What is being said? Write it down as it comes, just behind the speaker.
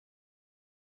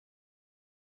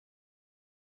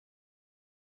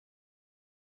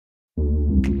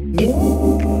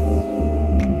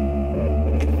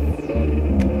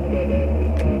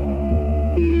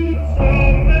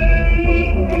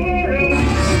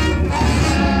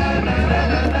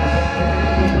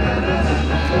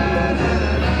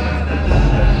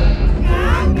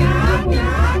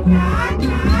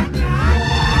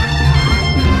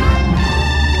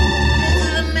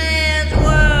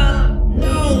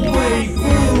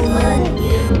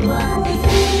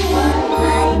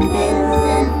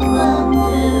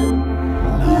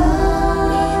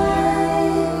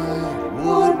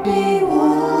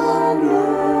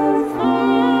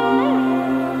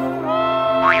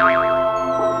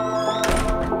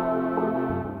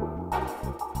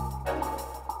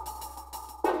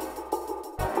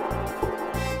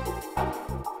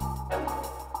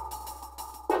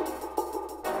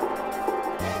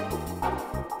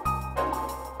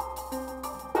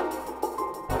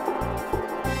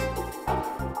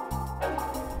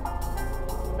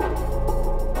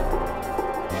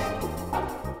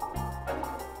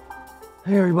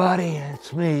Hey everybody,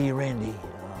 it's me, Randy.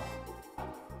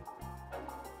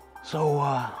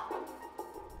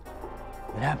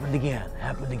 It happened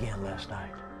again last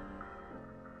night.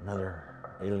 Another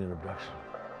alien abduction.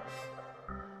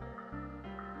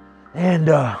 And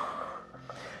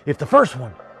if the first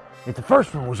one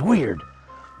was weird,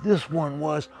 this one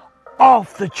was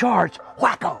off the charts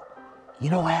wacko.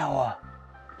 You know how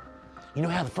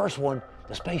the first one,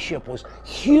 the spaceship, was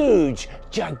huge,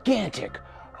 gigantic.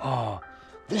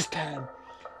 This time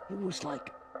it was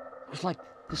like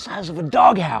the size of a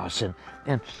doghouse, and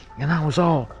I was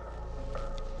all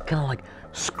kind of like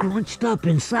scrunched up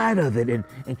inside of it. And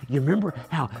you remember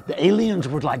how the aliens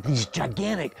were like these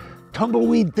gigantic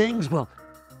tumbleweed things? Well,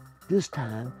 this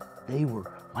time they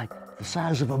were like the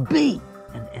size of a bee,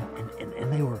 and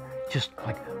they were just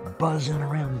like buzzing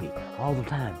around me all the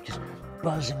time, just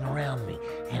buzzing around me,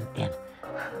 and I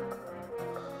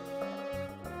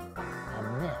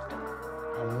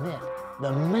met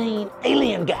the main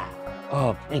alien guy.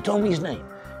 And he told me his name.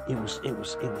 It was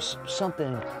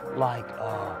something like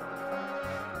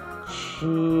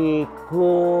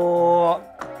Chico.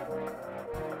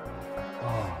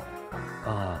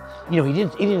 He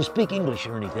didn't speak English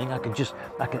or anything. I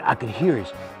could hear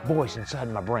his voice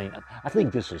inside my brain. I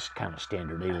think this is kind of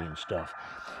standard alien stuff.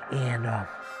 And the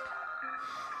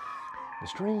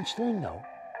strange thing, though,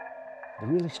 the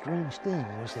really strange thing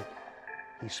was that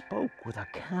he spoke with a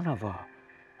kind of a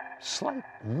slight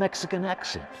Mexican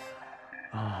accent.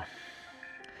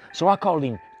 So I called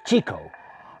him Chico.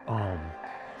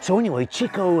 So anyway,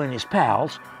 Chico and his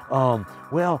pals,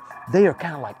 well, they are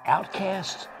kind of like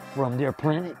outcasts from their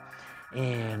planet.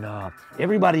 And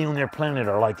everybody on their planet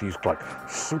are like these like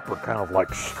super kind of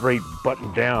like straight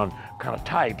buttoned down kind of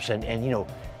types. And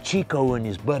Chico and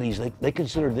his buddies, they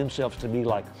consider themselves to be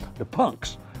like the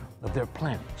punks of their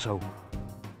planet. So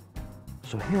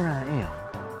here I am,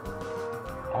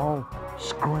 all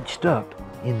scrunched up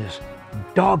in this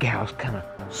doghouse kind of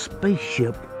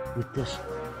spaceship with this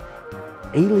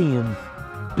alien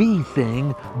bee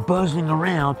thing buzzing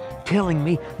around telling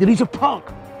me that he's a punk.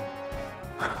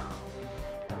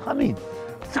 I mean,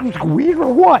 sounds weird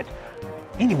or what?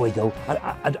 Anyway, though,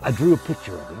 I drew a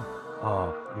picture of him.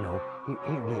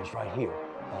 Here it is right here.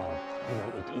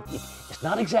 It's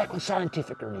not exactly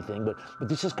scientific or anything, but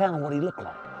this is kind of what he looked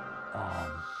like.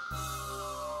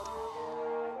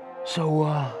 So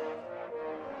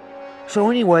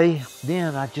anyway,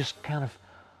 then I just kind of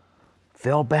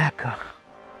fell back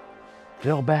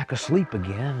asleep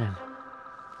again,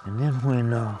 and then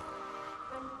when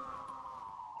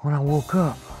I woke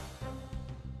up,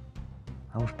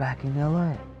 I was back in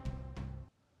LA.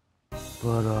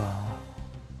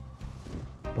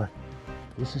 But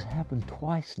this has happened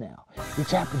twice now.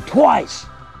 It's happened twice.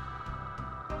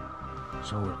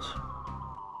 So it's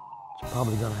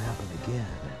probably gonna happen again.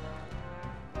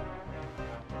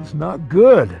 It's not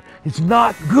good. It's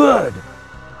not good.